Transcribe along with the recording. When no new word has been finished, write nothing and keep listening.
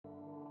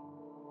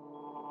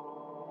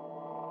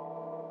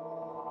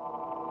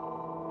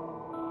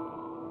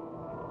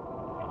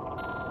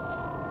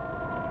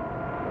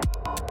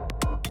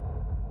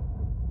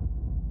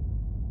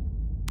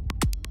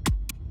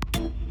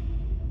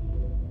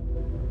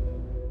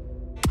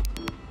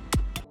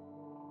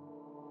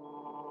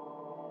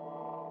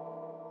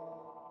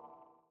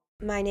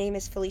My name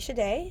is Felicia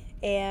Day,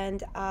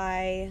 and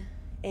I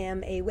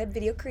am a web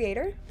video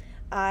creator.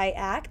 I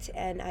act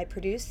and I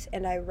produce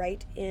and I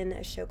write in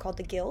a show called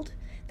The Guild.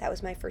 That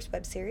was my first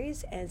web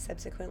series, and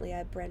subsequently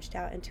I branched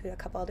out into a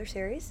couple other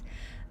series.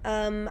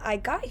 I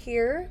got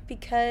here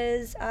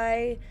because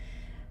I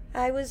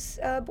was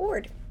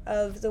bored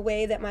of the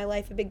way that my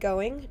life had been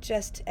going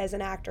just as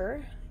an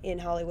actor in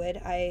Hollywood.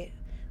 I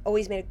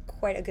always made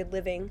quite a good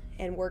living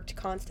and worked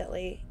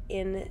constantly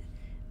in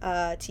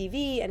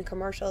TV and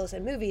commercials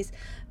and movies,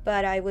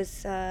 but I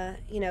was,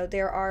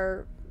 there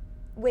are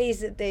ways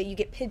that you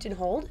get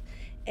pigeonholed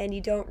and you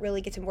don't really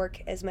get to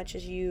work as much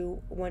as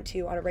you want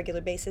to on a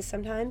regular basis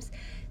sometimes.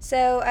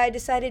 So I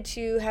decided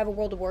to have a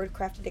World of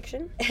Warcraft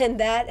addiction, and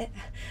that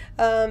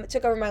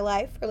took over my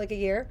life for like a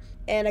year.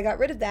 And I got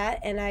rid of that,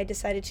 and I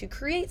decided to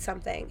create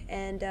something,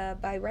 and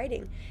by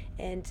writing.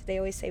 And they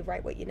always say,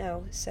 write what you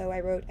know. So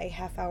I wrote a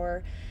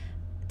half-hour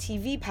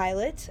TV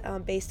pilot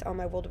based on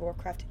my World of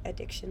Warcraft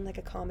addiction, like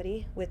a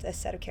comedy with a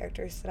set of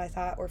characters that I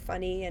thought were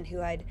funny and who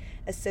I'd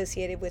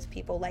associated with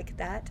people like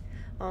that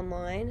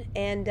online.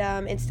 And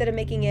instead of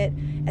making it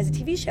as a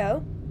TV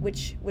show,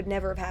 which would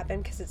never have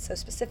happened because it's so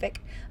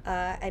specific,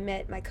 I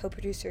met my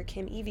co-producer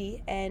Kim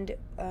Evie, and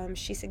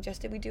she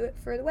suggested we do it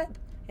for the web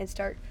and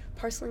start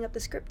parceling up the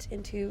script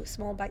into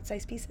small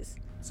bite-sized pieces.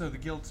 So the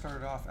Guild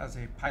started off as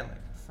a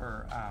pilot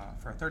for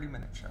a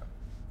 30-minute show.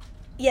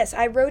 Yes,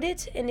 I wrote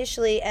it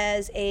initially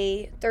as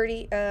a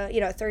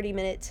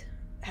 30-minute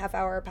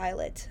half-hour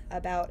pilot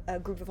about a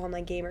group of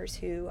online gamers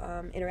who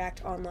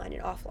interact online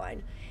and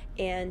offline.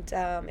 And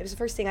it was the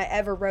first thing I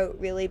ever wrote,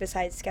 really,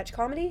 besides sketch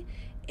comedy.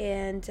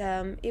 And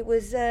it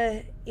was,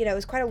 it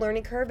was quite a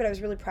learning curve, but I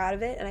was really proud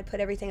of it, and I put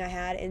everything I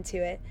had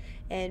into it.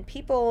 And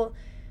people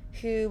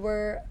who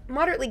were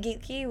moderately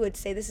geeky would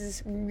say this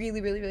is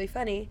really, really, really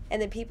funny.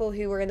 And then people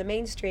who were in the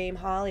mainstream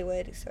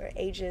Hollywood, sort of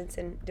agents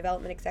and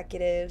development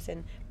executives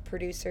and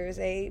producers,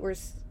 they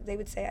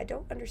would say, I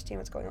don't understand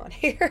what's going on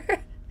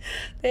here.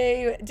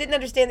 They didn't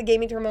understand the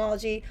gaming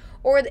terminology,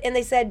 and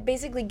they said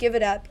basically give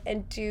it up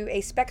and do a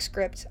spec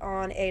script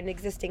on an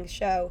existing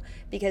show,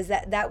 because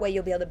that way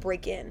you'll be able to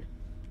break in.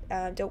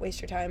 Don't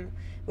waste your time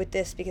with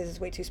this because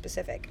it's way too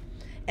specific.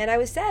 And I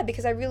was sad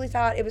because I really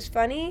thought it was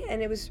funny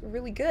and it was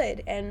really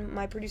good. And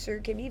my producer,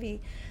 Kim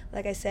Evie,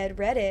 like I said,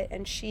 read it,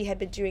 and she had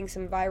been doing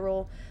some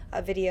viral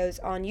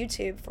videos on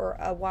YouTube for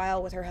a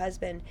while with her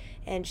husband.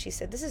 And she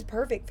said, this is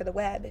perfect for the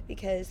web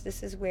because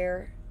this is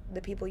where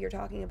the people you're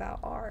talking about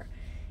are.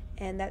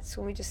 And that's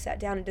when we just sat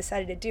down and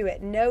decided to do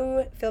it.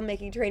 No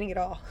filmmaking training at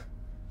all.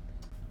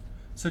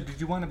 So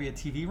did you want to be a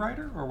TV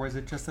writer, or was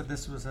it just that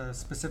this was a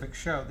specific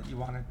show that you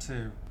wanted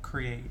to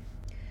create?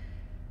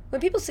 When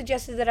people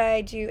suggested that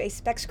I do a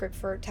spec script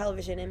for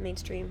television and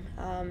mainstream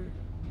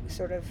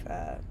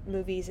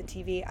movies and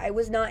TV, I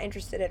was not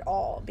interested at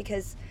all,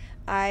 because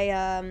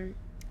I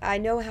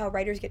know how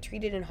writers get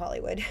treated in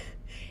Hollywood.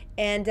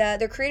 And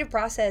their creative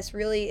process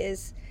really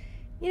is,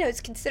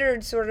 it's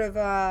considered sort of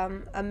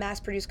a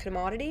mass-produced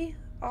commodity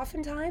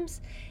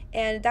oftentimes.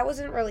 And that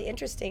wasn't really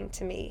interesting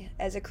to me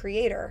as a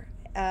creator.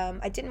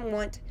 I didn't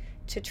want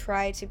to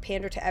try to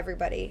pander to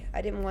everybody.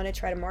 I didn't want to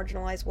try to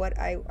marginalize what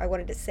I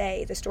wanted to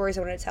say, the stories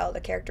I wanted to tell,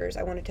 the characters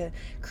I wanted to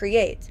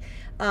create.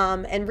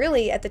 And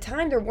really, at the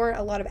time, there weren't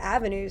a lot of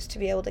avenues to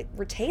be able to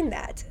retain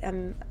that.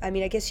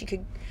 I guess you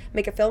could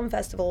make a film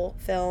festival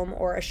film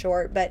or a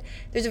short, but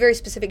there's a very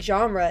specific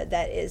genre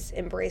that is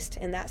embraced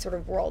in that sort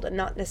of world, and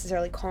not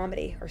necessarily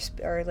comedy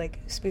or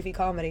like spoofy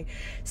comedy.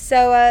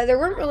 So there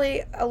weren't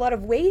really a lot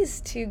of ways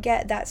to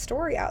get that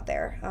story out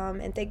there.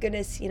 And thank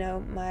goodness,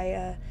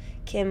 my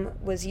Kim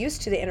was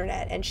used to the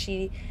internet, and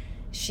she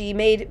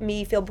made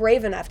me feel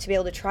brave enough to be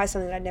able to try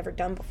something that I'd never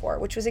done before,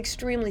 which was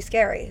extremely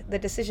scary. The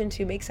decision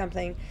to make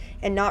something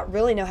and not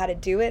really know how to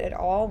do it at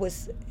all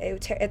was,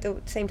 at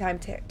the same time,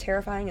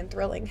 terrifying and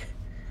thrilling.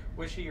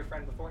 Was she your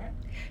friend beforehand?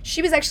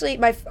 She was actually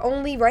my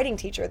only writing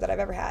teacher that I've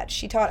ever had.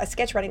 She taught a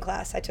sketch writing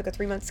class. I took a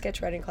 3-month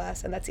sketch writing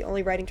class, and that's the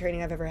only writing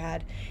training I've ever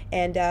had.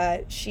 And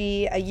a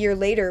year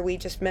later, we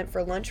just met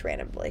for lunch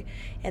randomly,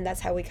 and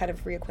that's how we kind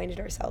of reacquainted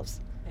ourselves.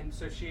 And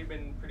so she had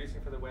been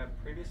producing for the web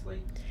previously?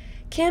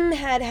 Kim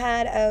had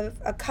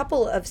a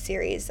couple of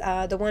series.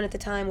 The one at the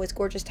time was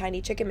Gorgeous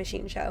Tiny Chicken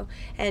Machine Show,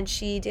 and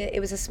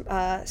it was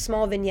a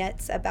small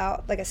vignettes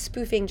about like a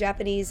spoofing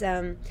Japanese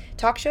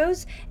talk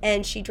shows,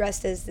 and she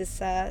dressed as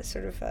this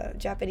sort of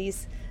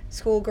Japanese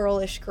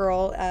schoolgirlish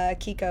girl,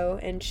 Kiko,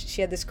 and she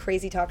had this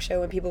crazy talk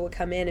show, and people would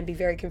come in and be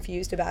very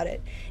confused about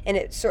it. And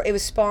it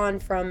was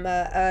spawned from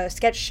a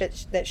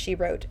sketch that she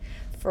wrote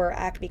for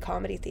Acme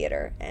Comedy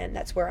Theater, and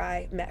that's where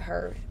I met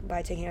her,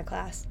 by taking a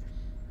class.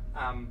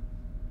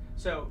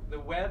 So the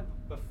web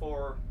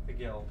before the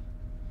Guild,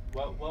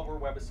 what were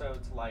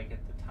webisodes like at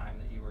the time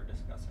that you were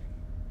discussing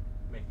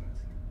making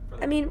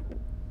this?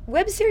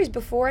 Web series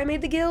before I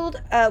made the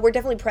Guild were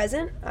definitely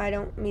present. I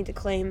don't mean to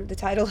claim the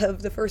title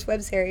of the first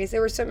web series.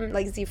 There were some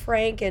like Z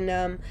Frank, and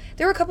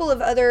there were a couple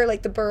of other,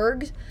 like The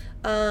Berg,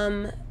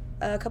 a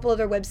couple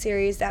other web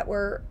series that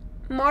were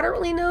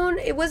moderately known.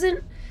 It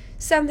wasn't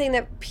something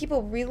that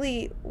people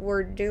really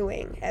were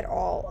doing at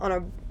all on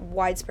a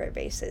widespread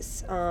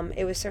basis.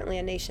 It was certainly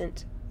a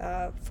nascent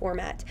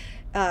format.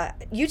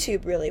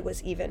 YouTube really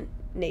was even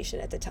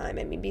nascent at the time.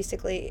 I mean,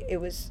 basically,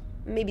 it was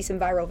maybe some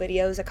viral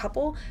videos, a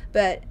couple,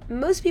 but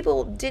most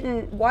people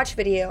didn't watch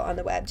video on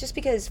the web just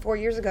because 4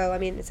 years ago, I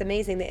mean, it's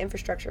amazing the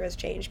infrastructure has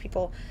changed.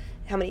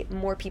 How many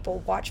more people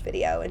watch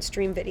video and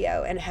stream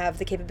video and have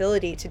the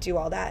capability to do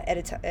all that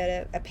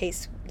at a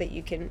pace that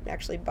you can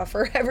actually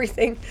buffer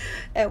everything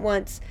at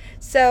once.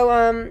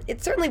 So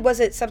it certainly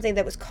wasn't something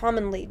that was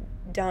commonly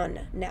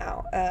done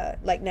now,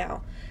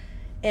 now.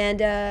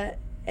 And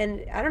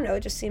I don't know,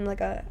 it just seemed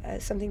like a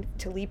something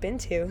to leap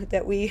into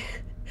that we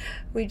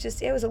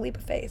just, it was a leap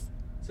of faith.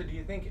 So do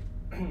you think,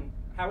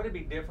 how would it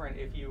be different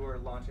if you were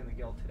launching the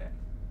Guild today?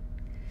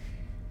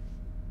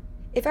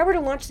 If I were to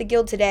launch the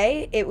Guild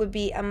today, it would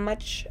be a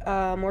much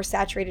more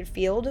saturated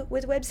field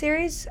with web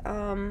series.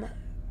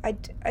 I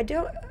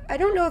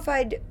don't know if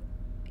I'd,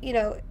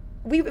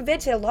 we've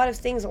invented a lot of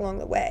things along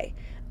the way.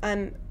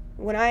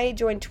 When I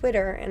joined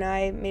Twitter and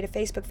I made a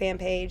Facebook fan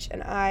page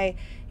and I,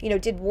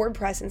 did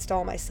WordPress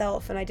install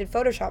myself and I did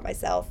Photoshop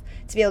myself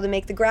to be able to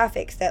make the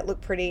graphics that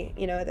look pretty,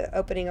 at the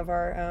opening of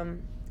our,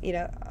 on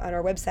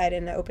our website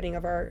and the opening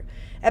of our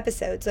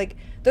episodes. Like,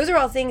 those are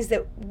all things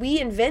that we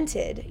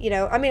invented,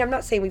 I mean, I'm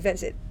not saying we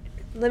invented,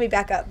 let me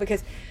back up,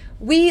 because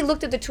we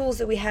looked at the tools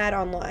that we had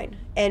online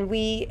and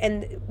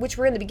which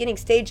were in the beginning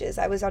stages.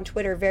 I was on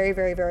Twitter very,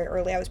 very, very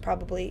early. I was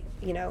probably,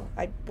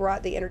 I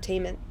brought the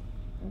entertainment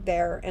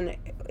there and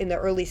in the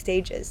early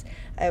stages.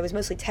 It was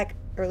mostly tech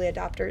early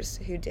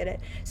adopters who did it.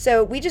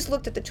 So we just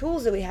looked at the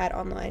tools that we had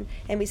online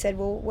and we said,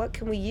 well, what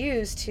can we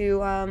use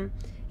to,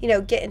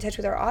 get in touch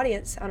with our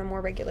audience on a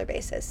more regular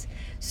basis?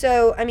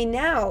 So, I mean,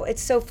 now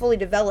it's so fully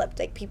developed.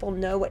 Like, people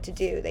know what to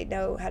do. They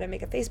know how to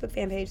make a Facebook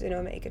fan page. They know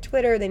how to make a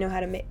Twitter. They know how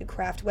to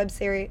craft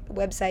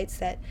websites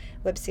that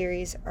web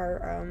series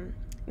are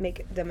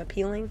make them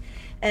appealing.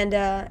 And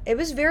it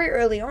was very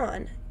early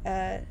on.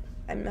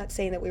 I'm not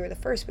saying that we were the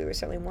first. We were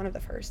certainly one of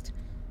the first.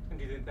 And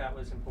do you think that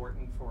was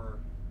important for?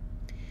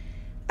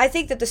 I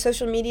think that the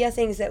social media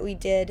things that we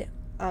did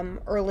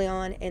early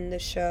on in the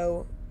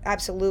show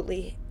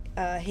absolutely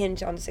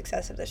hinge on the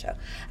success of the show.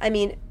 I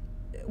mean,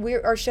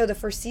 our show, the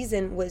first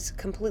season, was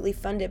completely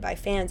funded by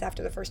fans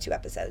after the first 2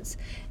 episodes.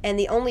 And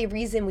the only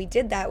reason we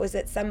did that was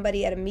that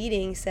somebody at a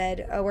meeting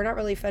said, oh, we're not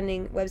really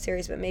funding web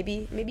series, but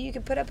maybe you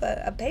could put up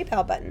a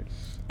PayPal button.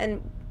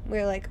 And we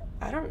were like,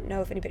 I don't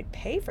know if anybody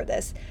paid for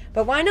this,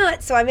 but why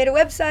not? So I made a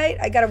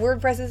website, I got a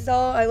WordPress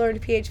install, I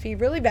learned PHP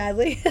really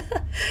badly,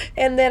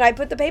 and then I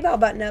put the PayPal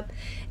button up,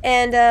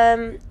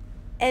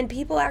 and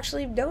people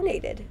actually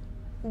donated,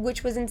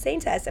 which was insane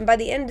to us. And by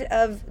the end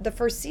of the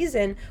first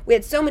season, we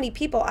had so many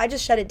people, I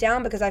just shut it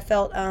down because I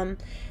felt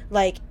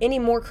like any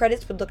more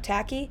credits would look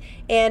tacky,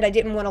 and I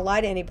didn't want to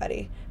lie to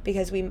anybody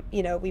because we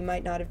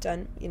might not have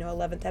done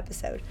 11th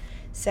episode.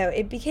 So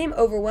it became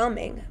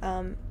overwhelming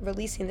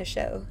releasing the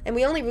show. And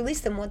we only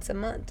released them once a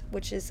month,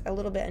 which is a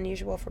little bit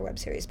unusual for web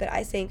series, but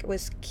I think it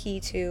was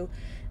key to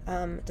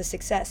the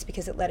success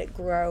because it let it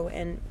grow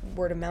and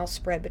word of mouth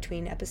spread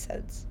between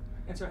episodes.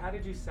 And so how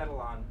did you settle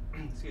on,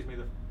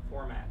 the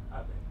format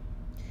of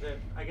it?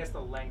 I guess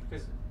the length,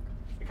 because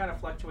it kind of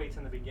fluctuates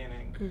in the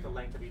beginning, the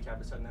length of each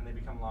episode, and then they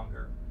become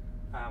longer.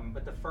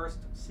 But the first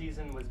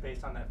season was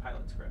based on that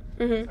pilot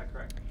script. Is that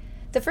correct?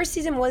 The first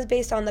season was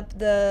based on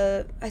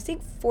the I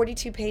think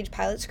 42-page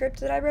pilot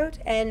script that I wrote,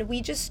 and we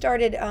just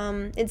started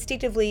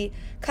instinctively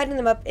cutting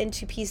them up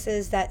into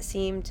pieces that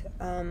seemed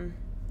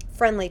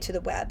friendly to the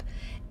web.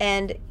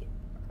 And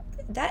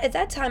that at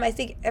that time, I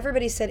think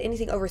everybody said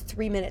anything over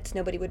 3 minutes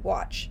nobody would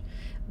watch.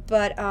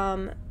 But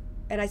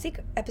and I think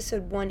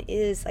episode 1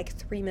 is like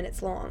 3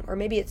 minutes long, or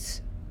maybe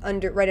it's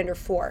right under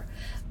 4,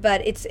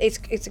 but it's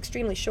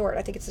extremely short.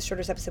 I think it's the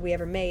shortest episode we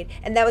ever made,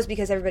 and that was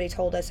because everybody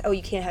told us, oh,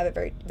 you can't have it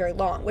very, very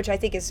long, which I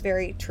think is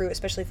very true,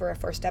 especially for a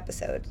first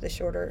episode. The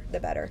shorter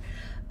the better.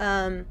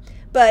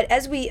 But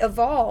as we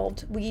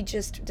evolved, we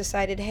just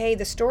decided, hey,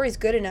 the story's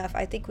good enough.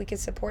 I think we can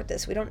support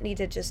this. We don't need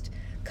to just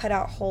cut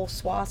out whole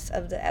swaths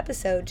of the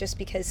episode just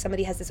because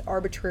somebody has this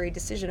arbitrary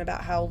decision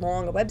about how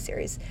long a web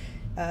series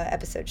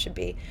episode should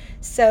be.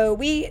 So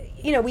we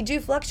do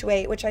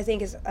fluctuate, which I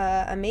think is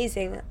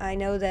amazing. I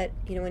know that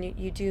when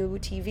you do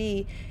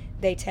TV,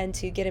 they tend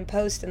to get in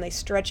post and they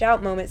stretch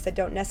out moments that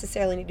don't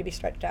necessarily need to be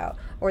stretched out,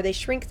 or they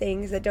shrink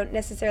things that don't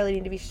necessarily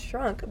need to be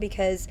shrunk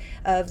because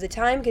of the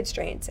time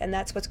constraints. And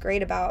that's what's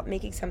great about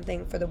making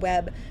something for the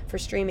web, for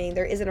streaming.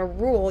 There isn't a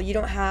rule. You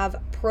don't have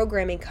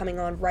programming coming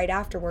on right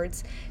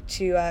afterwards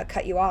to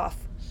cut you off.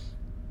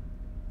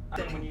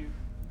 When you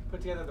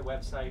put together the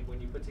website, when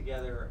you put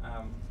together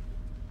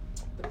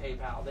the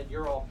PayPal, that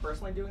you're all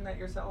personally doing that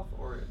yourself,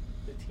 or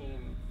the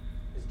team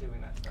is doing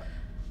that stuff?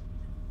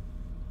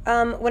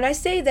 When I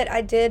say that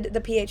I did the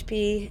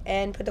PHP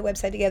and put the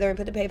website together and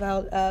put the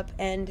PayPal up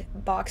and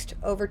boxed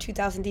over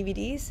 2,000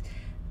 DVDs,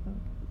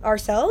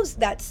 ourselves,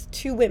 that's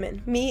 2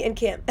 women, me and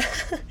Kim.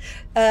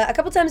 A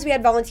couple times we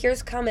had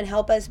volunteers come and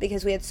help us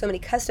because we had so many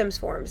customs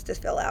forms to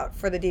fill out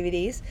for the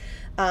DVDs.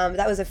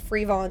 That was a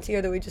free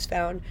volunteer that we just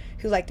found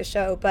who liked the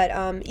show. But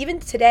even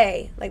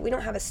today, like, we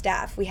don't have a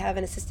staff. We have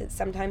an assistant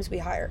sometimes we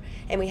hire,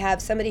 and we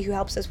have somebody who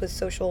helps us with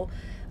social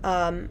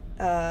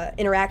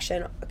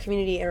interaction,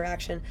 community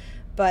interaction.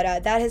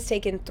 But that has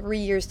taken 3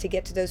 years to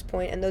get to those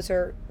point, and those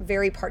are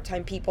very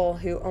part-time people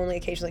who only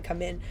occasionally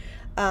come in.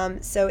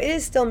 So it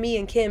is still me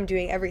and Kim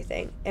doing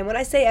everything. And when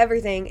I say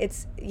everything,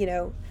 it's,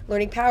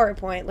 learning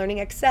PowerPoint, learning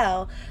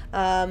Excel,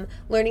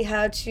 learning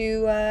how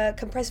to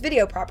compress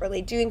video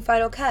properly, doing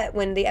Final Cut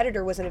when the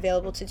editor wasn't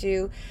available to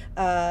do,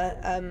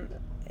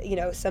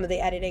 some of the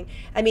editing.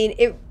 I mean,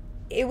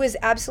 it was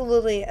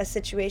absolutely a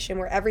situation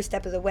where every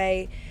step of the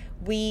way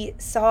we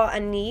saw a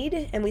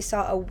need and we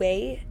saw a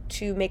way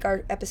to make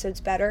our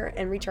episodes better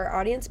and reach our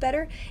audience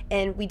better,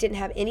 and we didn't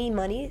have any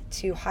money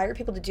to hire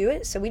people to do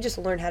it, so we just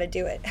learned how to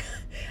do it.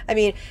 I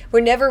mean,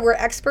 we're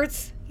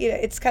experts.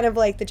 It's kind of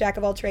like the jack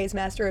of all trades,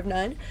 master of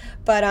none,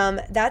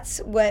 but that's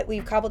what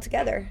we've cobbled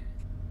together.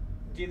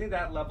 Do you think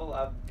that level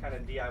of kind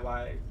of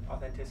DIY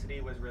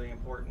authenticity was really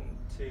important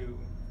to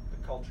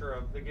the culture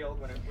of the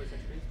Guild when it was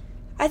introduced?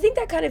 I think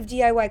that kind of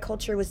DIY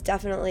culture was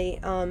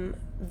definitely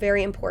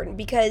very important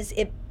because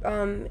it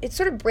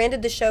sort of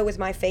branded the show with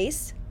my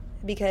face,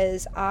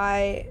 because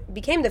I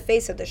became the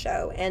face of the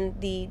show and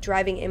the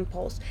driving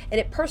impulse, and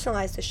it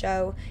personalized the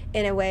show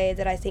in a way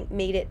that I think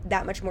made it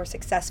that much more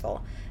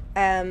successful.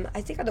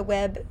 I think on the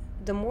web,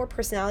 the more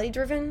personality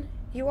driven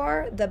you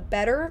are, the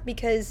better,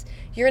 because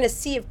you're in a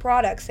sea of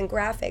products and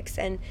graphics,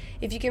 and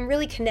if you can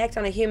really connect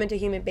on a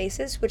human-to-human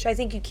basis, which I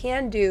think you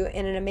can do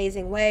in an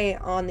amazing way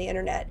on the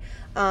internet,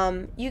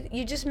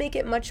 you just make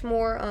it much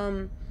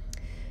more,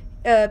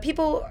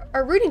 people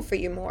are rooting for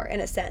you more, in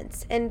a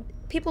sense. And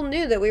people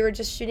knew that we were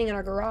just shooting in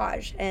our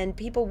garage, and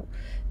people,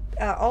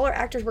 all our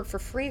actors worked for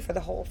free for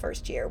the whole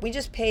first year. We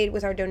just paid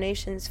with our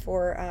donations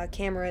for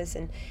cameras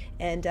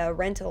and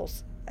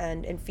rentals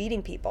and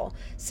feeding people.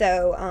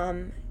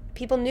 So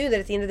people knew that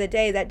at the end of the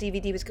day, that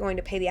DVD was going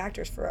to pay the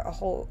actors for a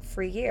whole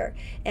free year.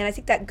 And I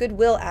think that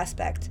goodwill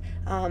aspect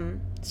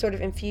sort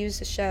of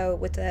infused the show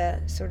with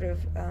a sort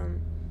of,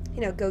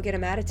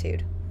 go-get-'em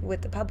attitude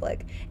with the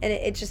public. And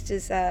it just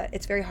is,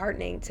 it's very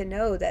heartening to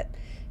know that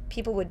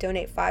people would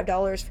donate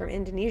 $5 from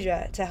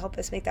Indonesia to help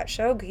us make that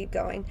show keep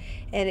going.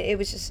 And it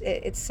was just,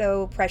 it's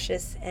so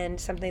precious and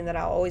something that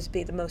I'll always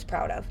be the most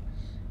proud of.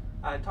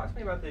 Talk to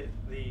me about the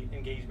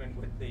engagement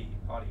with the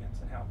audience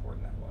and how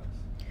important that was.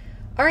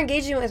 Our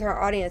engagement with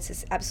our audience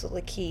is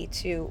absolutely key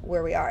to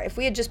where we are. If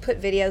we had just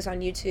put videos on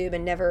YouTube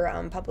and never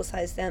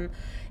publicized them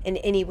in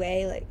any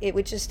way, like, it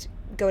would just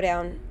go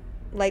down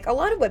like a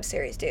lot of web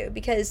series do,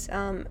 because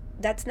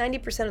that's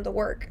 90% of the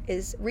work,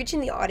 is reaching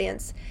the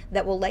audience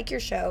that will like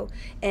your show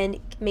and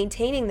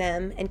maintaining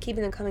them and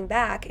keeping them coming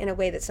back in a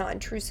way that's not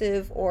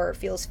intrusive or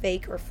feels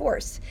fake or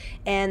forced.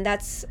 And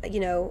that's,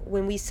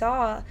 when we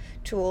saw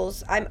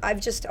tools,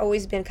 I've just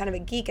always been kind of a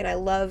geek, and I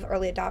love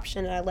early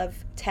adoption, and I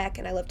love tech,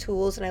 and I love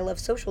tools, and I love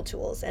social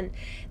tools. And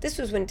this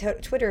was when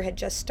Twitter had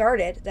just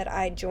started that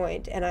I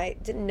joined, and I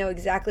didn't know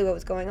exactly what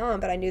was going on,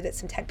 but I knew that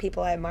some tech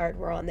people I admired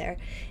were on there.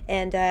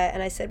 And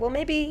I said, well,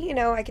 maybe,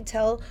 I could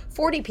tell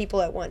 40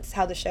 people at once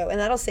how the show, and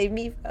that'll save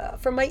me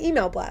from my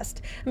email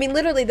blast. I mean,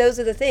 literally, those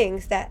are the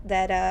things that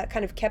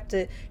kind of kept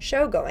the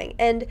show going.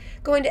 And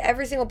going to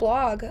every single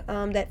blog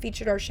that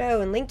featured our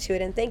show and linked to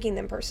it and thanking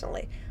them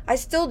personally. I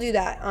still do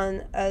that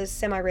on a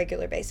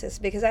semi-regular basis,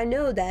 because I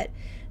know that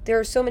there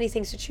are so many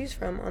things to choose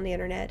from on the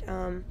internet.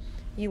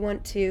 You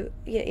want to,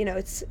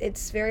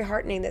 it's very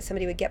heartening that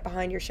somebody would get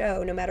behind your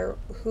show no matter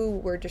who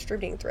we're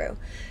distributing through.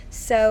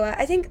 So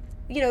I think,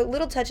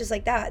 little touches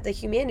like that, the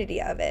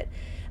humanity of it,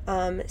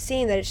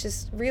 seeing that it's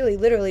just really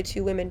literally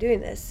 2 women doing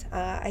this,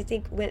 I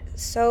think went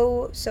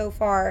so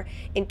far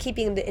in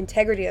keeping the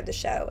integrity of the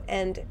show.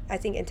 And I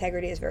think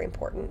integrity is very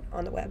important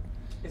on the web.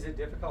 Is it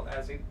difficult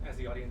as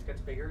the audience gets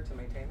bigger to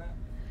maintain that?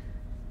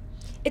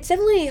 It's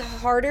definitely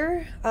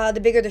harder the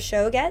bigger the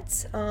show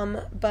gets,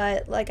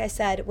 but like I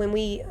said, when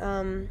we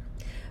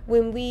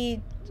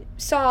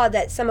saw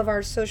that some of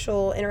our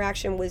social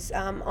interaction was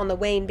on the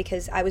wane,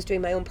 because I was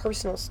doing my own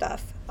personal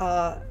stuff,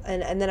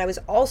 and then I was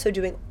also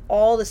doing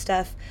all the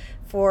stuff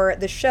for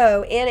the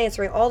show and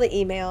answering all the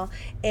email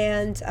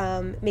and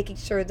making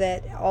sure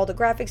that all the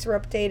graphics were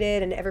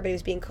updated and everybody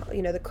was being,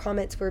 the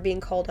comments were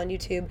being called on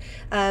YouTube.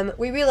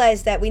 We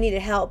realized that we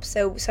needed help,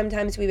 so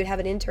sometimes we would have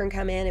an intern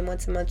come in and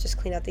once a month just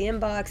clean out the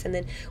inbox, and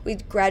then we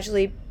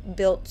gradually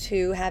built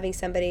to having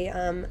somebody,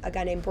 a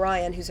guy named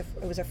Brian, who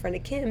was a friend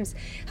of Kim's,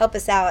 help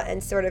us out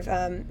and sort of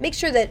make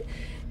sure that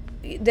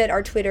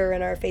our Twitter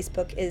and our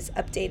Facebook is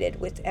updated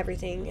with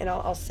everything, and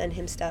I'll send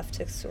him stuff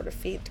to sort of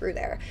feed through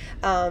there.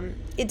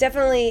 It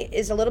definitely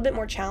is a little bit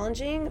more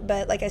challenging,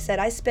 but like I said,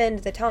 I spend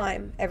the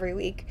time every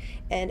week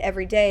and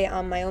every day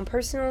on my own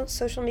personal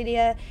social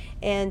media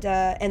and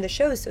the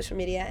show's social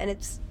media, and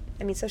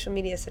social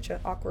media is such an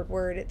awkward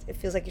word. It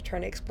feels like you're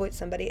trying to exploit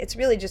somebody. It's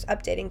really just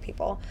updating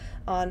people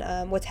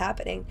on what's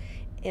happening.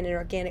 in an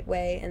organic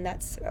way, and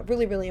that's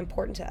really, really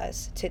important to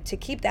us to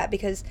keep that,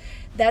 because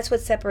that's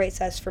what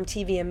separates us from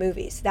TV and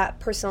movies, that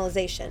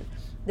personalization,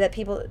 that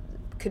people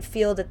could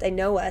feel that they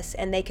know us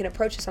and they can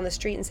approach us on the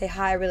street and say,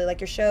 hi, I really like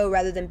your show,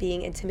 rather than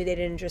being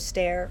intimidated and just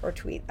stare or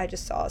tweet, I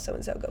just saw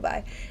so-and-so go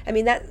by. I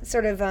mean, that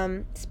sort of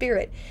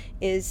spirit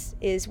is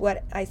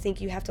what I think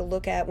you have to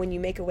look at when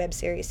you make a web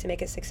series to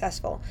make it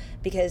successful,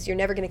 because you're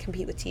never going to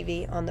compete with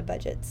TV on the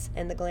budgets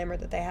and the glamour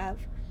that they have.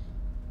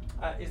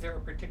 Is there a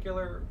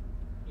particular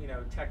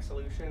tech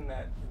solution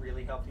that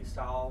really helped you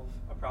solve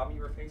a problem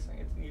you were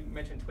facing? You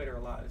mentioned Twitter a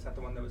lot. Is that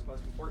the one that was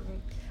most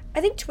important? I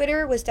think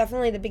Twitter was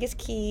definitely the biggest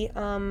key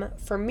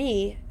for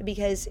me,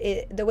 because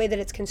the way that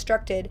it's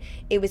constructed,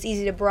 it was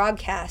easy to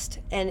broadcast,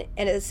 and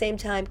at the same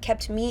time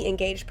kept me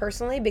engaged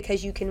personally,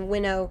 because you can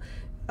winnow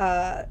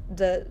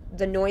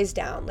the noise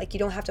down. Like, you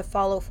don't have to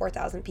follow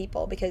 4,000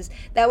 people, because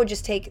that would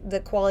just take the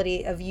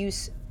quality of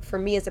use for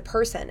me as a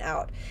person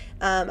out.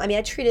 I mean,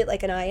 I treat it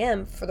like an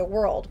IM for the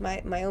world,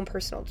 my own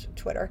personal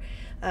Twitter,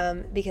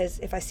 because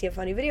if I see a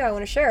funny video, I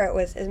want to share it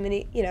with as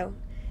many,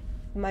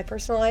 my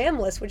personal IM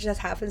list, which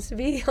just happens to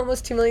be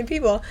almost 2 million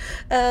people.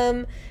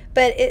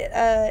 But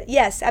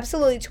yes,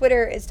 absolutely,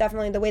 Twitter is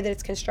definitely, the way that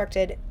it's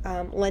constructed,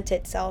 lent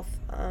itself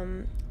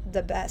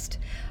the best.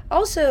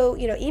 Also,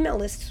 email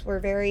lists were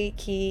very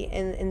key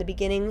in the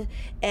beginning,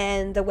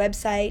 and the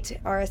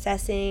website,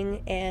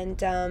 RSSing,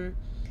 and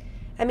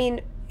I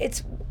mean,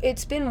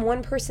 it's been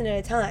one person at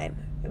a time.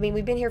 I mean,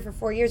 we've been here for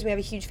 4 years, we have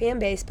a huge fan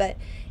base, but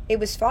it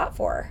was fought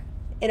for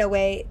in a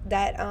way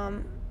that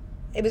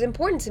it was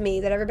important to me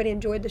that everybody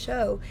enjoyed the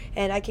show,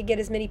 and I could get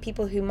as many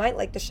people who might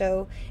like the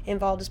show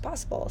involved as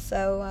possible.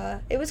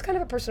 So it was kind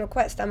of a personal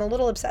quest. I'm a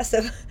little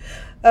obsessive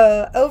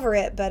over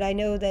it, but I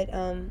know that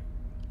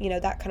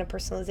that kind of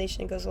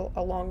personalization goes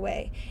a long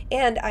way,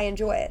 and I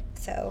enjoy it.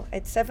 So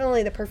it's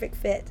definitely the perfect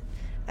fit.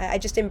 I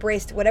just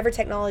embraced whatever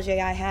technology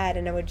I had,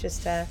 and I would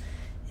just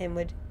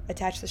would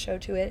attach the show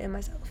to it and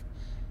myself.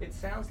 It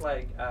sounds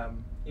like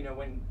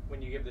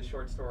when you give the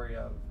short story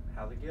of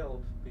how the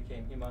Guild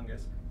became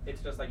humongous,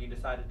 it's just like you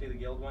decided to do the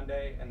Guild one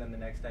day, and then the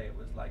next day it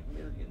was like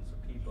millions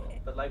of people.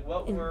 But like,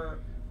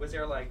 was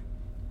there like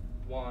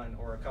one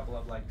or a couple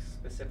of like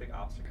specific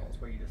obstacles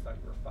where you just thought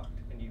you were fucked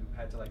and you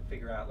had to like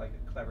figure out like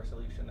a clever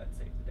solution that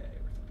saved the day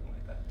or something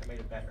like that made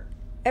it better?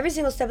 Every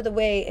single step of the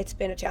way, it's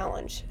been a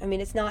challenge. I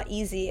mean, it's not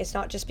easy. It's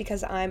not just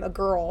because I'm a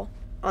girl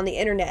on the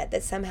internet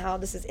that somehow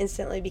this has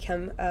instantly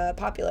become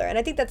popular. And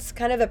I think that's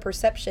kind of a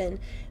perception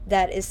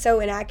that is so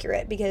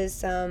inaccurate,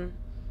 because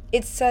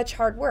it's such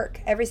hard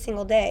work every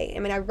single day. I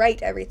mean, I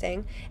write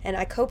everything and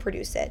I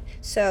co-produce it.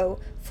 So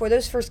for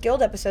those first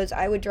Guild episodes,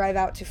 I would drive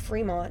out to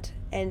Fremont,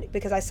 and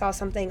because I saw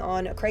something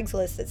on a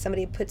Craigslist that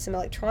somebody had put some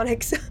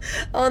electronics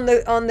on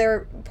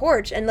their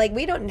porch, and like,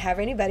 we don't have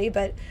anybody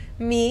but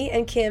me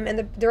and Kim and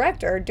the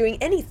director doing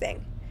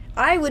anything.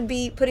 I would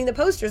be putting the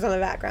posters on the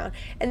background,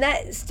 and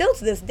that still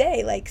to this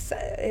day, like,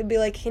 it'd be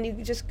like, can you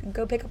just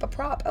go pick up a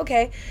prop?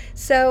 Okay.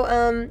 So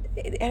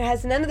it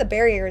has none of the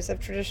barriers of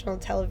traditional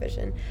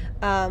television,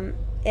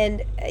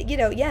 and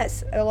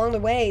yes, along the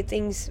way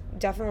things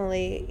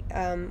definitely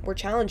were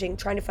challenging,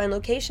 trying to find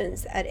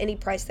locations at any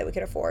price that we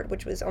could afford,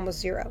 which was almost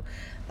zero.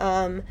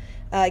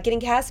 Getting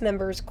cast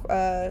members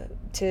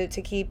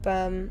to keep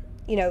the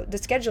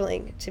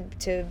scheduling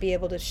to be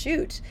able to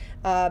shoot,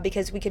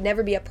 because we could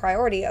never be a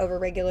priority over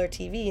regular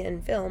TV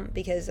and film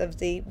because of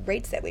the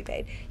rates that we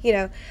paid.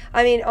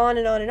 I mean, on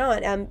and on and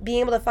on. Being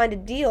able to find a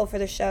deal for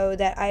the show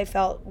that I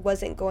felt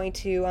wasn't going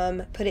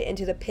to put it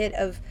into the pit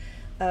of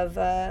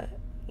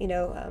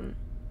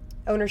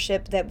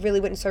ownership that really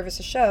wouldn't service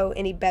the show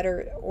any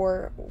better,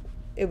 or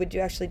it would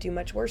actually do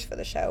much worse for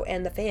the show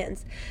and the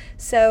fans.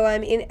 So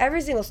in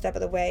every single step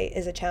of the way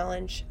is a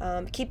challenge.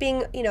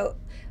 Keeping,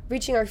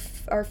 reaching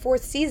our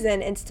fourth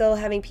season and still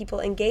having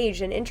people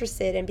engaged and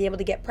interested and be able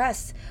to get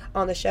press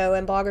on the show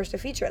and bloggers to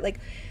feature it. Like,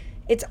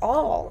 it's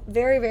all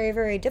very, very,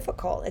 very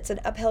difficult. It's an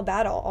uphill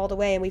battle all the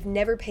way, and we've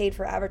never paid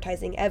for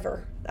advertising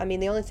ever. I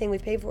mean, the only thing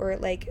we've paid for,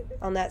 like,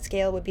 on that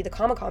scale would be the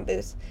Comic-Con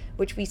booth,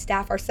 which we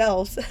staff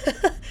ourselves.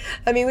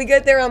 I mean, we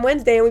get there on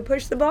Wednesday and we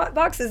push the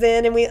boxes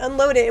in and we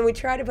unload it and we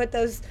try to put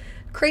those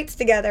crates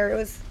together. It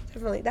was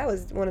definitely, that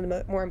was one of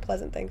the more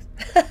unpleasant things.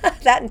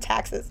 That and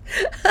taxes.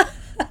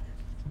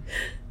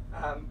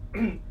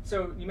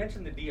 So you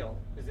mentioned the deal.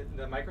 Is it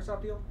the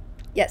Microsoft deal?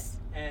 Yes.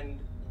 And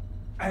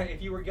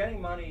if you were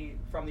getting money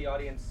from the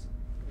audience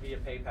via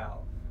PayPal,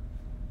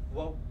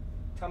 well,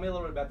 tell me a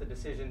little bit about the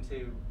decision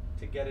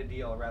to get a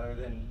deal rather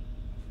than,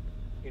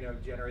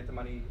 generate the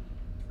money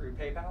through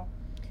PayPal,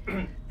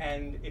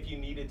 and if you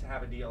needed to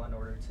have a deal in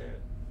order to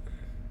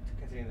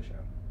continue the show.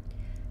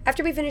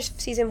 After we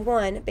finished season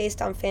 1,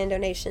 based on fan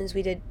donations,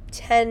 we did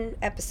 10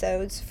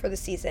 episodes for the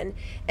season,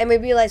 and we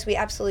realized we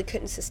absolutely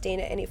couldn't sustain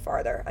it any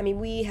farther. I mean,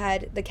 we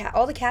had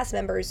all the cast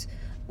members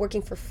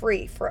working for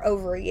free for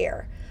over a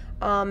year.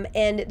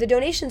 And the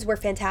donations were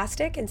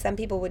fantastic, and some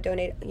people would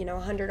donate,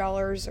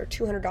 $100 or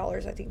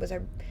 $200, I think was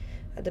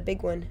the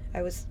big one.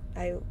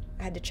 I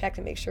had to check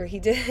to make sure he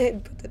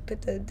did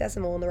put the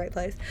decimal in the right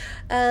place.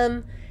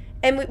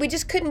 And we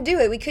just couldn't do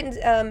it. We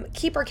couldn't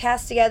keep our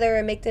cast together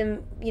and make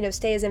them,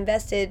 stay as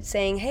invested,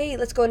 saying, hey,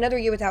 let's go another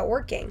year without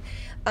working.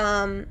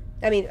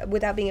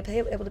 Without being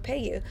able to pay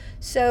you.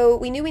 So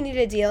we knew we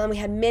needed a deal, and we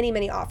had many,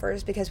 many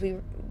offers because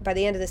by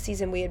the end of the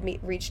season, we had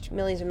reached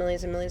millions and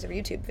millions and millions of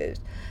YouTube views.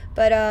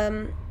 But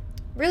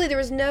really, there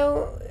was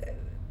no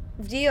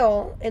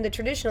deal in the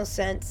traditional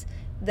sense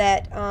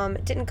that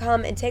didn't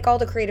come and take all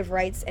the creative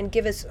rights and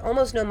give us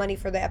almost no money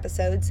for the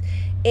episodes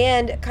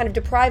and kind of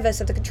deprive us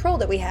of the control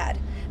that we had.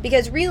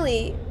 Because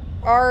really,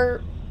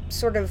 our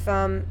sort of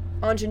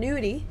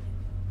ingenuity,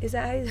 is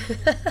that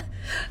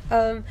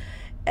how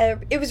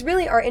it was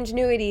really our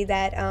ingenuity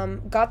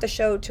that got the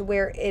show to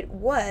where it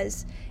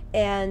was,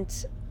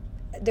 and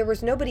there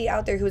was nobody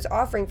out there who was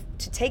offering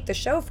to take the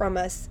show from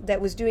us that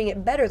was doing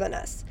it better than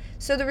us.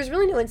 So there was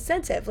really no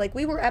incentive. Like,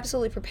 we were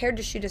absolutely prepared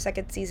to shoot a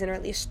second season, or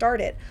at least start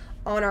it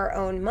on our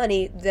own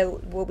money,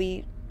 that will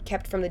be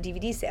kept from the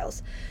DVD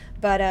sales.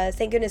 But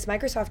thank goodness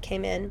Microsoft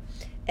came in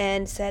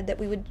and said that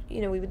we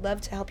would love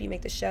to help you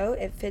make the show.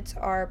 It fits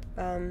our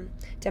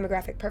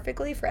demographic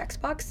perfectly for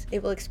Xbox.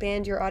 It will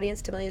expand your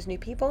audience to millions of new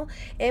people,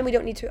 and we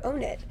don't need to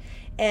own it.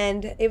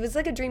 And it was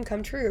like a dream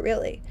come true,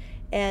 really.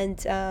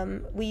 And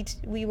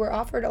we were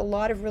offered a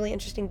lot of really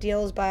interesting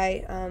deals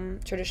by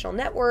traditional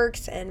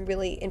networks and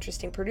really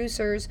interesting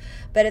producers.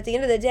 But at the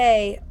end of the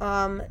day,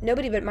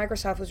 nobody but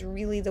Microsoft was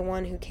really the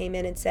one who came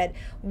in and said,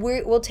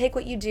 we'll take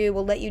what you do,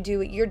 we'll let you do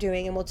what you're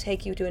doing, and we'll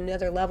take you to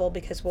another level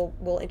because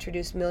we'll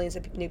introduce millions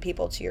of new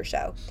people to your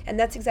show. And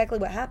that's exactly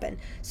what happened.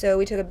 So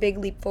we took a big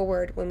leap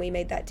forward when we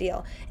made that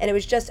deal. And it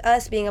was just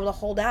us being able to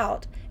hold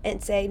out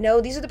and say,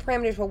 no, these are the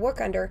parameters we'll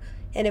work under.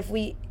 And if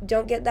we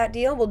don't get that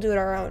deal, we'll do it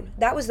our own.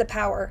 That was the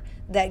power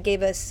that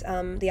gave us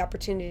the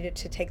opportunity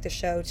to take the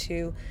show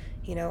to,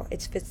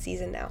 its 5th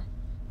season now.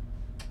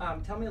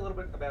 Tell me a little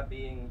bit about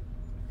being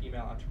a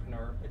female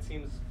entrepreneur. It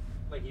seems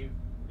like you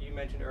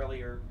mentioned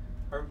earlier,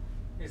 or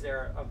is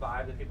there a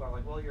vibe that people are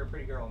like, well, you're a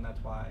pretty girl and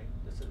that's why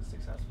this is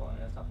successful and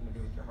it has nothing to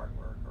do with your hard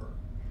work? Or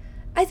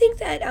I think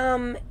that,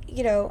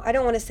 I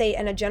don't want to say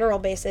on a general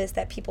basis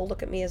that people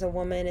look at me as a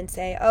woman and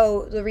say,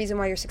 oh, the reason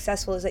why you're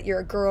successful is that you're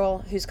a girl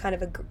who's kind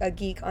of a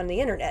geek on the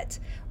internet.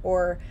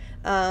 Or,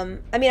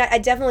 I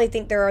definitely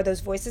think there are those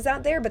voices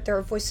out there, but there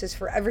are voices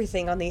for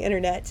everything on the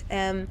internet.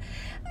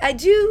 I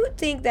do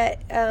think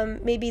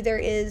that maybe there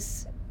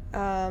is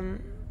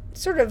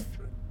sort of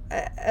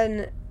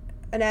an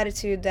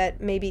attitude that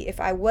maybe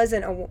if I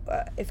wasn't a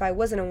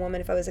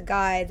woman, if I was a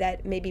guy,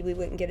 that maybe we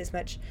wouldn't get as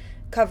much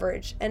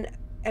coverage. And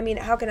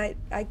how can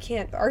I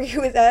can't argue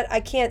with that.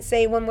 I can't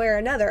say one way or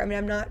another.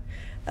 I'm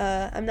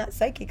not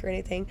psychic or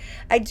anything.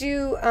 I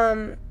do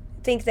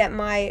think that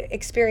my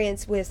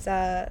experience with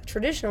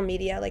traditional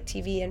media like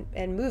TV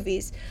and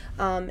movies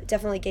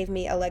definitely gave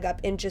me a leg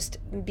up in just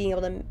being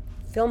able to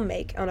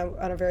make on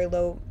a very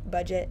low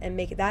budget and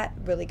make that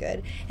really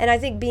good. And I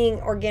think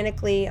being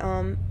organically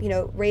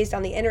raised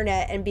on the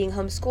internet and being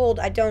homeschooled,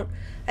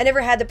 I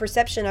never had the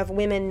perception of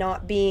women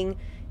not being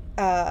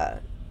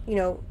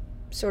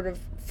sort of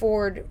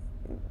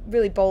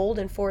really bold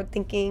and forward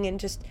thinking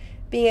and just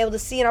being able to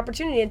see an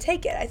opportunity and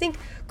take it. I think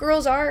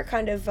girls are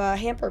kind of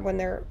hampered when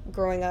they're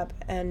growing up,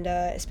 and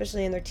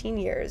especially in their teen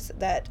years,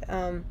 that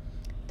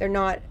they're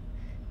not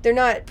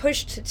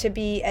pushed to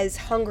be as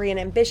hungry and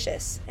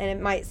ambitious, and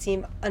it might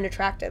seem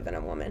unattractive in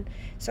a woman.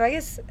 So I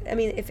guess,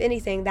 if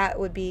anything, that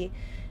would be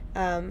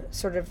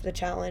sort of the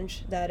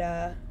challenge,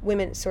 that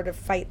women sort of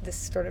fight this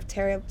sort of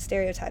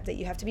stereotype that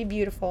you have to be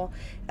beautiful,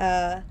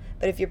 but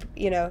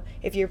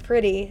if you're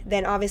pretty,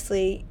 then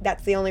obviously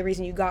that's the only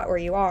reason you got where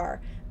you are.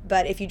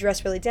 But if you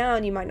dress really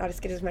down, you might not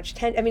get as much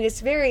attention.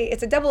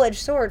 It's a double-edged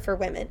sword for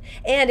women.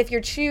 And if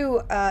you're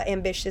too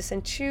ambitious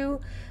and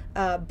too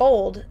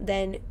bold,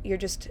 then you're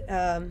just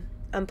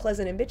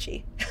unpleasant and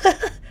bitchy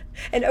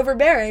and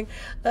overbearing.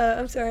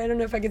 I'm sorry, I don't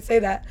know if I could say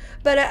that,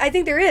 but I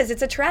think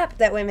it's a trap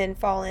that women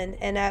fall in.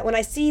 And when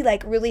I see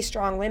like really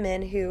strong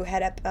women who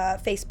head up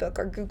Facebook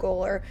or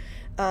Google or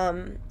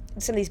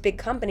some of these big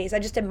companies, I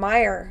just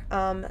admire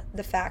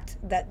the fact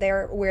that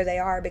they're where they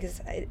are,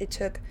 because it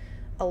took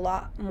a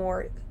lot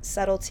more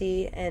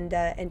subtlety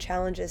and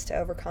challenges to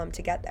overcome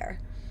to get there.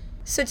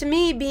 So to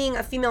me, being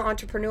a female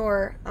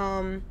entrepreneur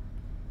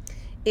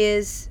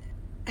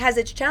has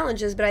its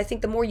challenges, but I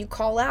think the more you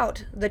call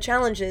out the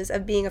challenges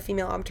of being a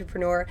female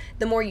entrepreneur,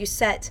 the more you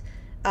set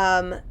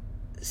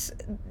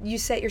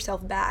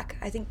yourself back.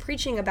 I think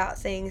preaching about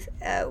things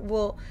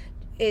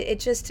it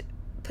just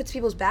puts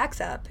people's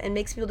backs up and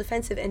makes people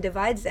defensive and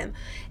divides them.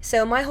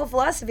 So my whole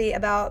philosophy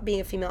about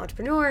being a female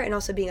entrepreneur and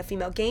also being a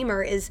female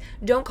gamer is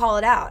don't call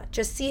it out.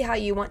 Just see how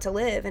you want to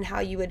live and how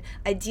you would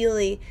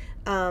ideally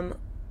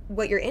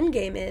what your end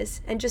game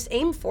is, and just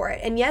aim for it.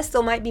 And yes,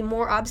 there might be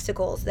more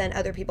obstacles than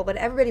other people, but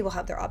everybody will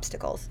have their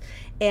obstacles.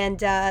 And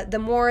the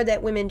more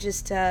that women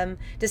just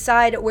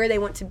decide where they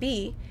want to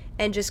be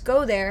and just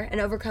go there and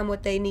overcome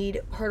what they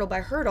need hurdle by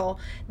hurdle,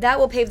 that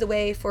will pave the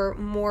way for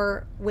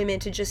more women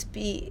to just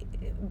be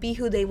be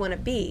who they want to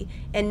be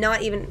and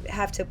not even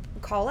have to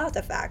call out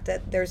the fact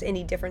that there's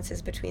any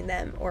differences between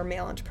them or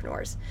male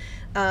entrepreneurs.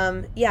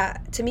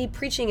 To me,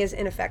 preaching is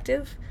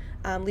ineffective.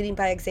 Leading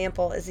by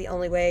example is the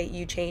only way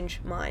you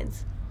change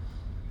minds.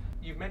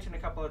 You've mentioned a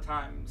couple of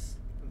times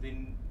the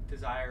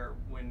desire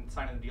when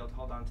signing the deal to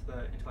hold on to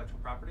the intellectual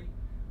property.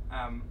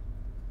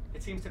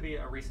 It seems to be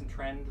a recent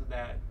trend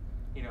that,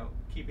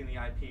 keeping the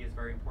IP is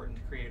very important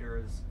to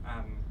creators.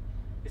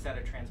 Is that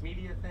a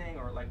transmedia thing,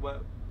 or like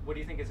what do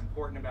you think is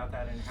important about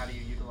that, and how do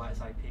you utilize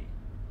IP?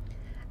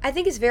 I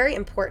think it's very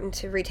important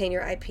to retain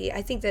your IP.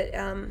 I think that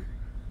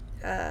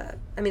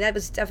that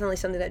was definitely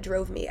something that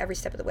drove me every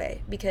step of the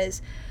way,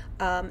 because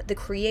the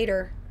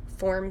creator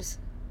forms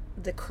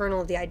the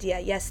kernel of the idea.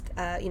 Yes,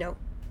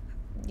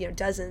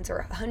 dozens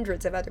or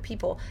hundreds of other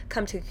people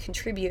come to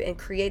contribute and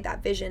create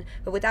that vision,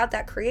 but without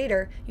that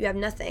creator, you have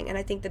nothing. And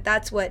I think that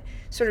that's what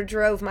sort of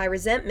drove my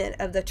resentment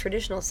of the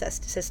traditional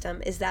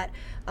system, is that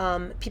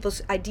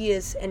people's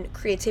ideas and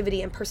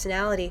creativity and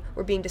personality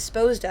were being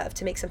disposed of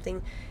to make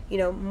something,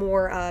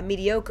 more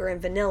mediocre and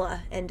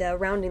vanilla and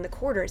rounding the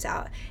corners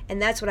out.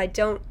 And that's what I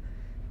don't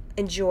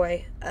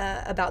enjoy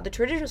about the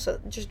traditional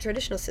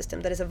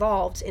system that has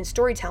evolved in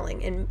storytelling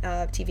in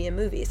TV and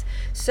movies.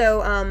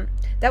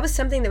 That was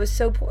something that was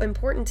so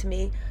important to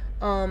me,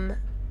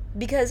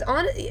 because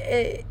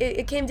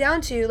it came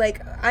down to,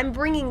 like, I'm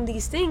bringing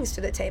these things to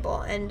the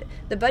table, and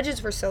the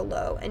budgets were so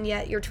low, and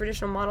yet your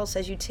traditional model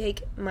says you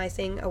take my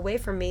thing away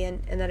from me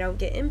and I don't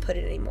get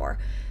inputted anymore.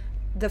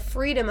 The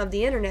freedom of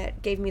the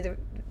internet gave me the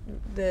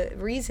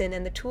reason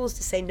and the tools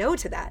to say no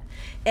to that.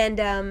 And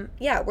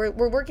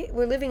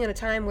we're living in a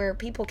time where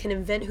people can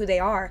invent who they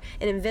are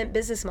and invent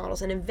business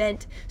models and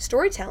invent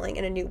storytelling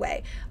in a new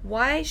way.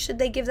 Why should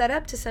they give that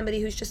up to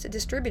somebody who's just a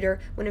distributor,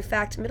 when in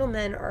fact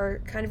middlemen are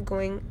kind of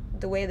going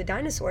the way of the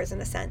dinosaurs in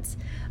a sense?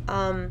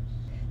 I'm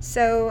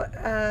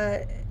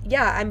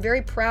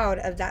very proud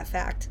of that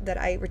fact that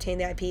I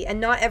retained the IP, and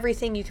not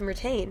everything you can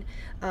retain.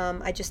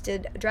 I just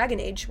did Dragon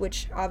Age,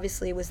 which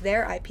obviously was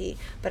their IP,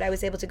 but I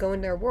was able to go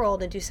in their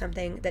world and do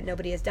something that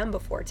nobody has done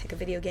before. Take a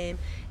video game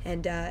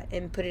and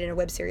put it in a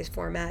web series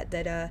format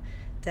that I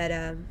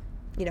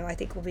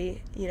think will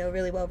be,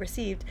 really well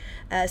received.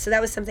 So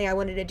that was something I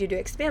wanted to do to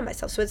expand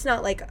myself. So it's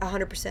not like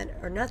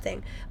 100% or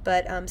nothing,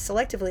 but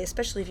selectively,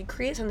 especially if you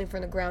create something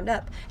from the ground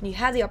up and you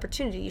have the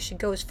opportunity, you should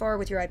go as far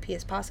with your IP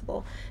as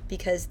possible,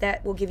 because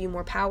that will give you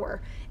more power,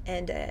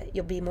 and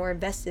you'll be more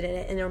invested in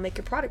it, and it'll make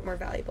your product more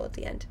valuable at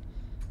the end.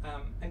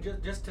 And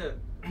just to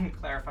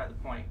clarify the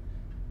point,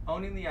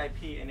 owning the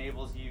IP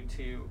enables you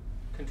to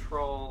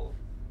control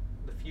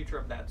the future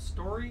of that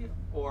story,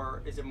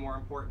 or is it more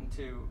important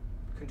to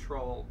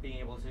control being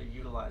able to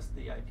utilize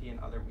the IP in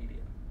other media?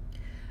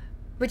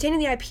 Retaining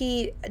the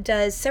IP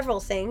does several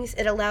things.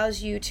 It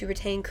allows you to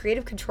retain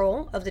creative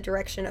control of the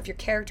direction of your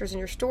characters and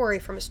your story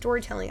from a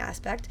storytelling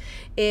aspect.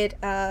 It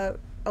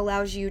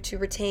allows you to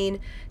retain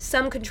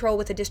some control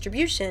with the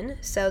distribution,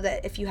 so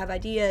that if you have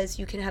ideas,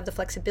 you can have the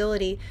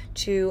flexibility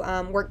to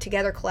work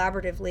together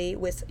collaboratively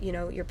with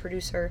your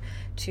producer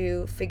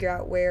to figure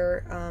out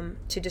where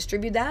to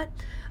distribute that,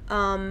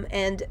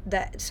 and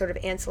that sort of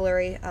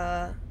ancillary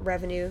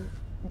revenue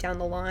down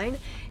the line.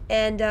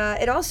 And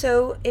it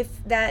also,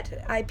 if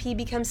that IP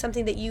becomes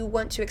something that you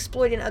want to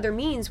exploit in other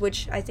means,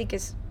 which I think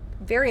is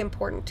very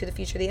important to the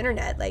future of the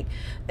internet, like,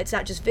 it's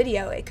not just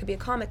video, it could be a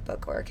comic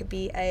book, or it could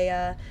be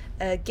a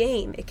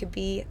game, it could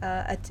be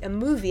a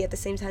movie at the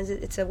same time as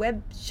it's a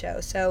web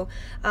show. So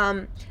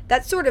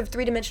that sort of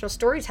three-dimensional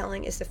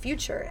storytelling is the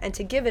future, and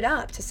to give it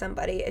up to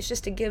somebody is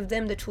just to give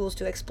them the tools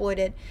to exploit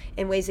it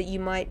in ways that you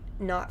might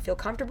not feel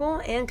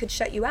comfortable and could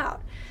shut you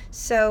out.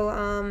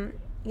 So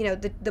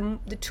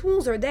the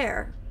tools are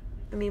there.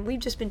 I mean, we've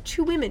just been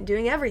two women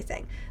doing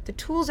everything. The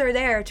tools are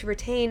there to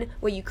retain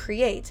what you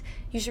create.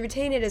 You should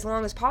retain it as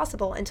long as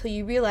possible until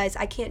you realize,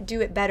 I can't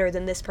do it better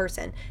than this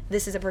person.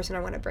 This is a person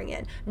I want to bring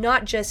in.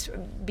 Not just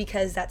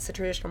because that's the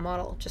traditional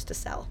model, just to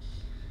sell.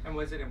 And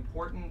was it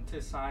important to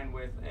sign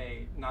with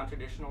a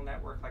non-traditional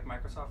network like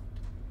Microsoft?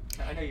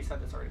 I know you said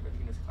this already, but you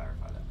can just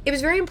clarify that. It was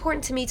very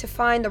important to me to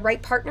find the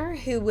right partner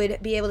who would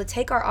be able to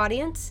take our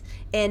audience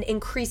and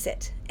increase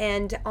it.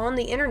 And on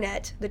the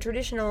internet, the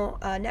traditional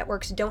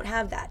networks don't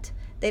have that.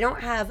 They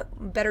don't have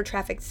better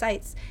traffic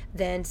sites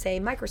than, say,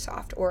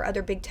 Microsoft or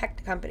other big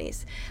tech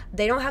companies.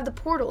 They don't have the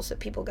portals that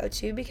people go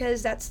to,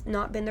 because that's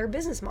not been their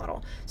business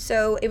model.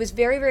 So it was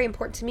very, very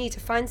important to me to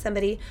find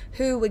somebody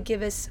who would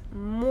give us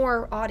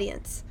more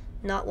audience,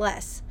 not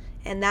less.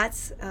 And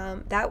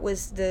that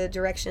was the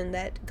direction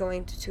that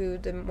going to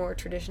the more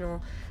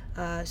traditional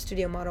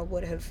studio model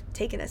would have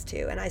taken us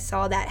to. And I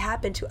saw that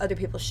happen to other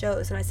people's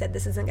shows, and I said,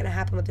 this isn't going to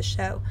happen with the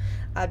show.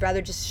 I'd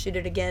rather just shoot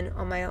it again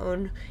on my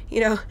own,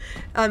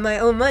 on my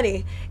own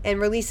money, and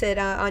release it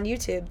on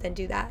YouTube than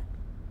do that.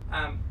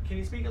 Can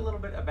you speak a little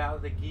bit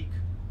about the geek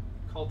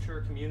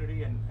culture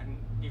community, and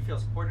you feel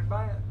supported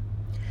by it?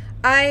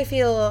 I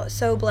feel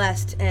so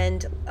blessed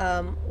and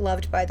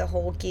loved by the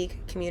whole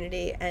geek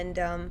community. And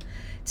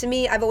to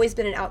me, I've always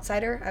been an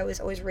outsider. I was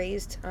always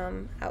raised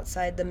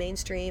outside the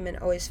mainstream and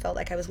always felt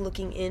like I was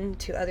looking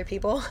into other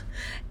people.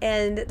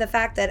 And the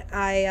fact that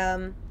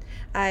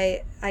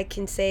I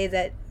can say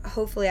that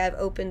hopefully I've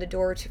opened the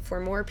door for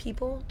more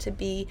people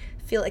to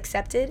feel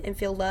accepted and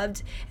feel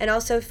loved, and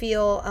also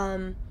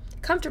feel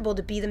comfortable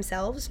to be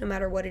themselves, no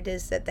matter what it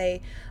is that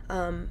they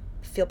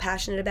feel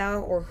passionate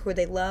about, or who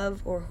they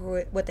love, or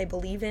what they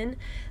believe in.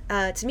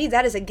 To me,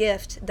 that is a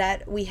gift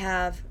that we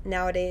have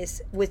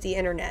nowadays with the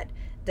internet,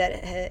 that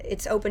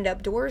it's opened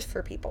up doors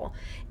for people.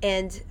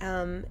 And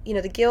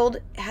the Guild,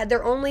 had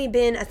there only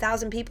been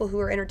 1,000 people who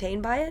were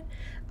entertained by it,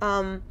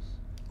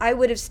 I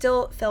would have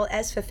still felt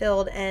as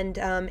fulfilled and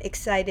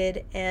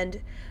excited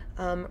and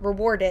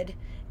rewarded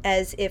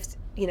as if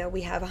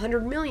we have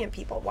 100 million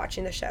people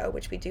watching the show,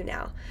 which we do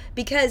now,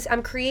 because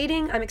I'm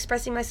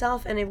expressing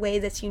myself in a way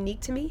that's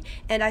unique to me,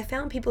 and I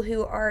found people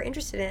who are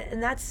interested in it.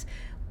 And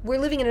we're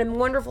living in a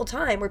wonderful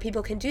time where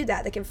people can do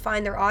that. They can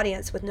find their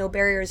audience with no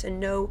barriers and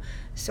no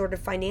sort of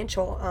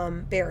financial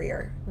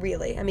barrier,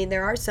 really. I mean,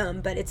 there are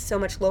some, but it's so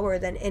much lower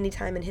than any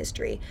time in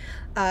history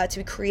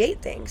to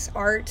create things,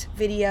 art,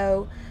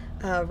 video,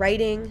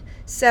 writing.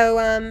 So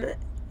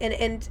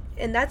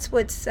and that's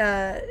what's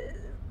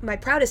my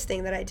proudest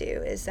thing that I do,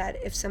 is that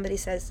if somebody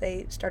says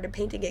they started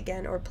painting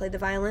again or played the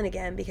violin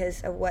again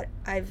because of what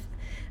I've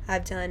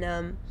done,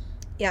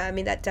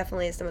 that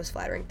definitely is the most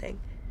flattering thing.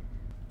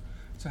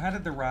 So how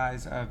did the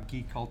rise of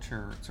geek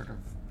culture sort of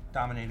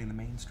dominating the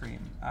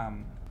mainstream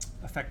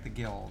affect the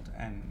Guild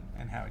and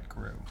how it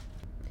grew?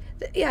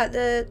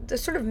 The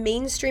sort of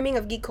mainstreaming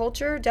of geek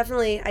culture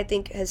definitely, I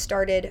think, has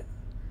started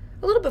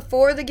a little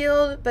before the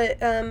Guild, but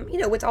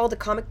with all the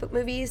comic book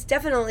movies,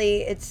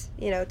 definitely it's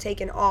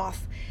taken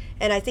off.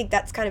 And I think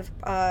that's kind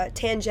of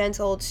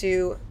tangential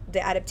to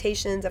the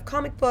adaptations of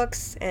comic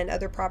books and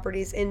other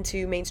properties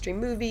into mainstream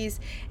movies,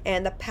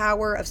 and the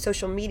power of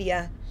social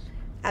media.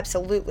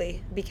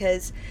 Absolutely,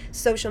 because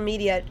social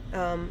media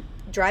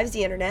drives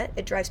the internet,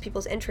 it drives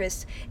people's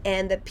interests,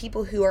 and the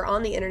people who are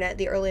on the internet,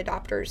 the early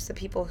adopters, the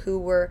people who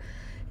were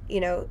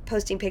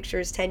posting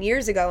pictures 10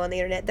 years ago on the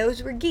internet,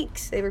 those were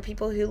geeks. They were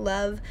people who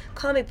love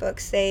comic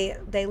books. They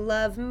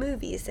love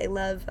movies. They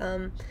love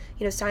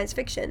science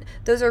fiction.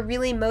 Those are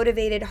really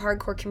motivated,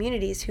 hardcore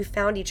communities who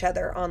found each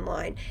other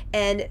online,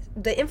 and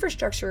the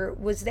infrastructure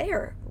was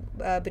there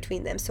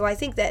between them. So I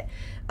think that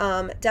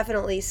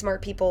definitely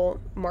smart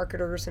people,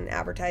 marketers and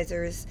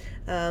advertisers,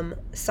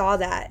 saw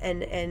that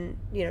and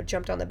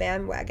jumped on the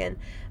bandwagon.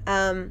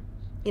 A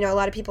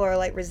lot of people are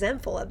like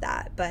resentful of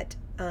that, but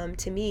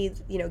to me,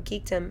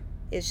 geekdom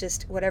is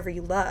just whatever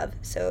you love.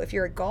 So if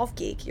you're a golf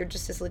geek, you're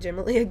just as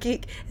legitimately a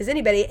geek as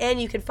anybody,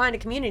 and you can find a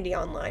community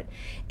online.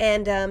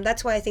 And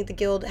that's why I think the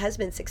Guild has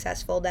been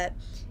successful, that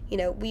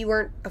we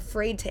weren't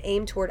afraid to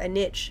aim toward a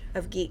niche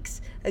of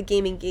geeks, of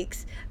gaming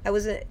geeks. I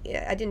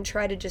didn't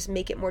try to just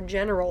make it more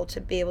general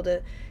to be able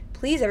to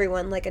please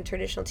everyone like a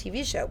traditional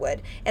TV show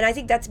would. And I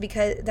think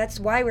that's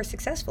why we're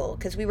successful,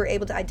 because we were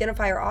able to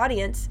identify our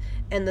audience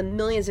and the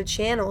millions of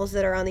channels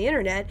that are on the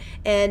internet,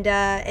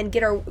 and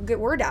get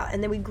word out.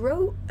 And then we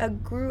grew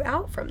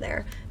out from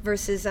there,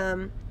 versus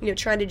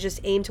trying to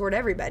just aim toward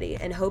everybody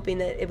and hoping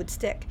that it would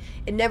stick.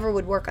 It never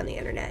would work on the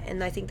internet,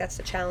 and I think that's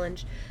the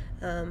challenge,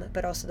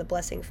 but also the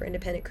blessing for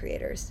independent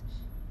creators.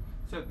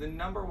 So the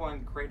number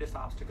one greatest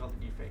obstacle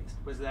that you faced,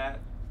 was that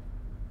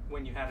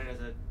when you had it as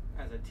a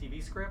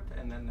TV script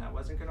and then that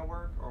wasn't going to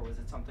work, or was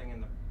it something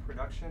in the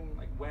production?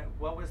 Like,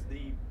 what was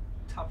the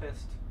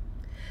toughest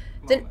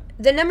moment?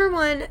 The number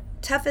one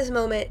toughest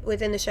moment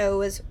within the show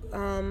was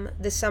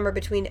the summer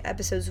between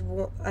episodes.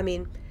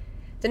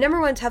 The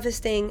number one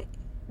toughest thing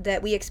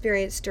that we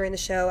experienced during the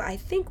show, I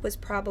think, was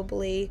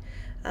probably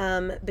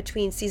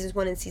between seasons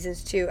 1 and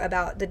seasons 2,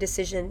 about the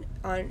decision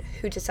on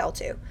who to sell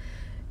to,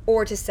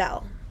 or to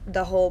sell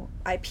the whole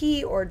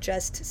IP, or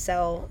just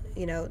sell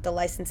the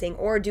licensing,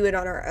 or do it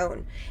on our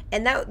own.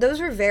 And those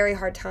were very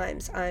hard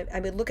times. I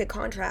would look at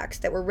contracts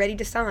that were ready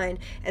to sign,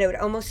 and I would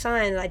almost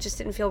sign, and I just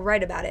didn't feel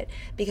right about it,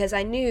 because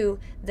I knew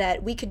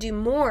that we could do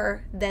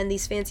more than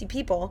these fancy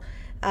people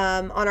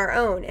on our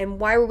own. And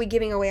why were we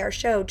giving away our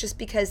show just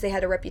because they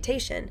had a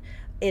reputation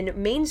in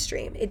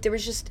mainstream? There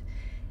was just,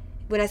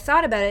 when I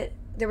thought about it,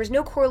 there was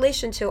no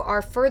correlation to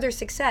our further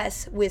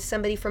success with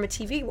somebody from a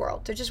TV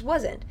world. There just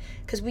wasn't,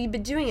 because we'd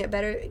been doing it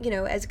better,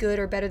 as good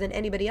or better than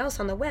anybody else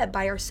on the web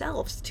by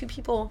ourselves, two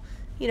people,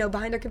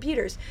 behind their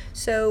computers.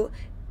 So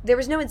there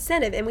was no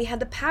incentive, and we had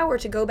the power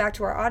to go back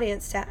to our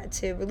audience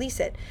to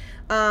release it.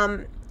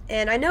 And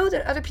I know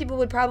that other people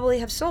would probably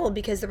have sold,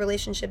 because the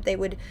relationship they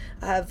would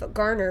have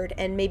garnered,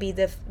 and maybe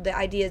the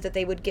ideas that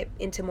they would get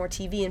into more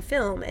TV and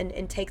film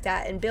and take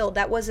that and build.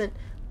 That wasn't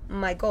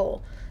my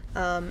goal.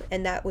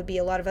 And that would be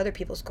a lot of other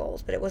people's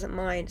goals, but it wasn't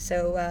mine.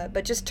 So,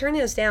 but just turning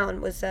those down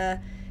was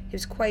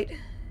pretty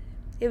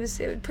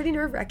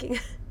nerve-wracking.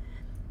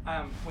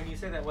 When you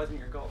say that wasn't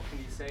your goal, can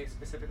you say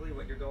specifically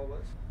what your goal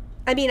was?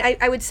 I mean,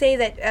 I would say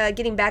that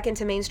getting back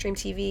into mainstream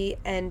TV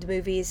and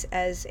movies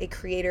as a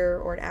creator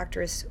or an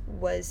actress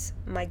was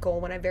my goal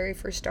when I very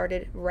first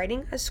started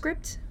writing a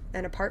script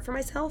and a part for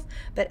myself.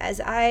 But as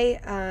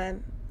I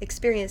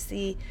experienced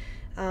the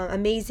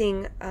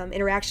amazing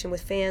interaction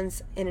with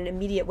fans in an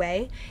immediate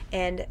way,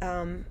 and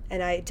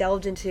I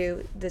delved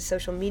into the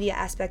social media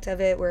aspect of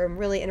it, where I'm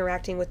really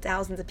interacting with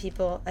thousands of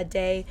people a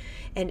day,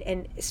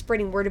 and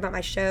spreading word about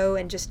my show,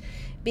 and just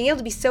being able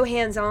to be so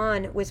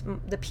hands-on with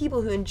the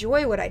people who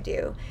enjoy what I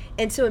do,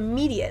 and so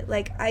immediate.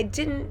 Like, I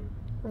didn't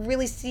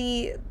really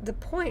see the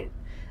point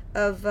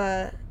of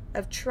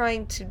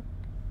trying to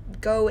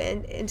go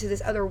into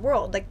this other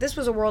world. Like, this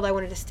was a world I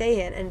wanted to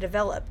stay in and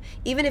develop.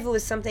 Even if it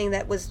was something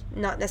that was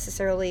not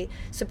necessarily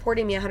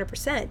supporting me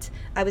 100%,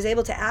 I was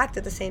able to act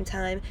at the same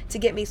time to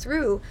get me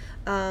through,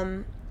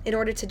 in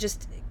order to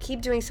just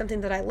keep doing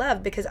something that I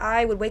love, because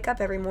I would wake up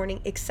every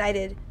morning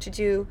excited to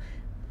do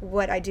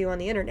what I do on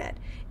the internet.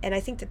 And I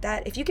think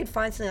that if you could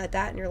find something like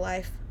that in your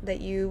life that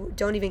you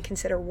don't even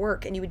consider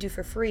work and you would do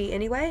for free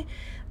anyway,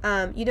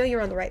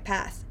 you're on the right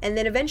path. And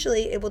then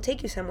eventually it will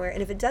take you somewhere.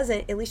 And if it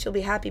doesn't, at least you'll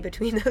be happy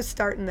between those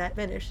start and that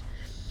finish.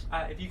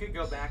 If you could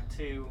go back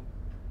to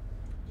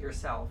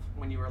yourself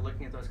when you were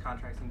looking at those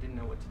contracts and didn't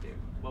know what to do,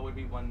 what would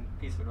be one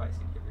piece of advice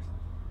you'd give yourself?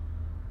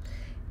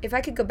 If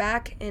I could go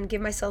back and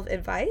give myself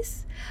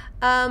advice,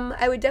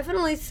 I would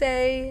definitely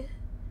say,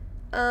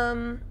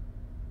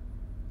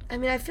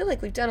 I feel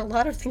like we've done a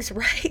lot of things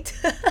right.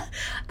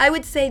 I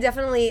would say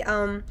definitely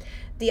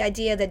the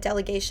idea that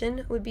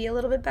delegation would be a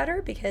little bit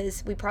better,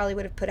 because we probably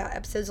would have put out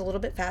episodes a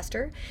little bit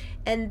faster.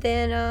 And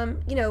then,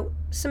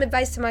 some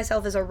advice to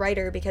myself as a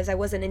writer, because I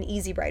wasn't an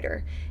easy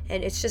writer.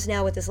 And it's just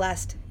now with this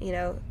last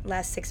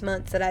 6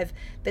 months that I've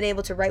been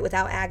able to write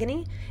without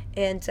agony.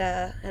 And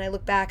I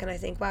look back and I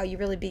think, wow, you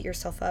really beat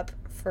yourself up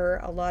for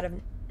a lot of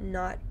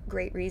not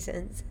great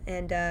reasons.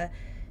 And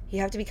you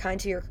have to be kind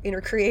to your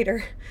inner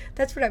creator.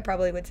 That's what I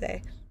probably would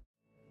say.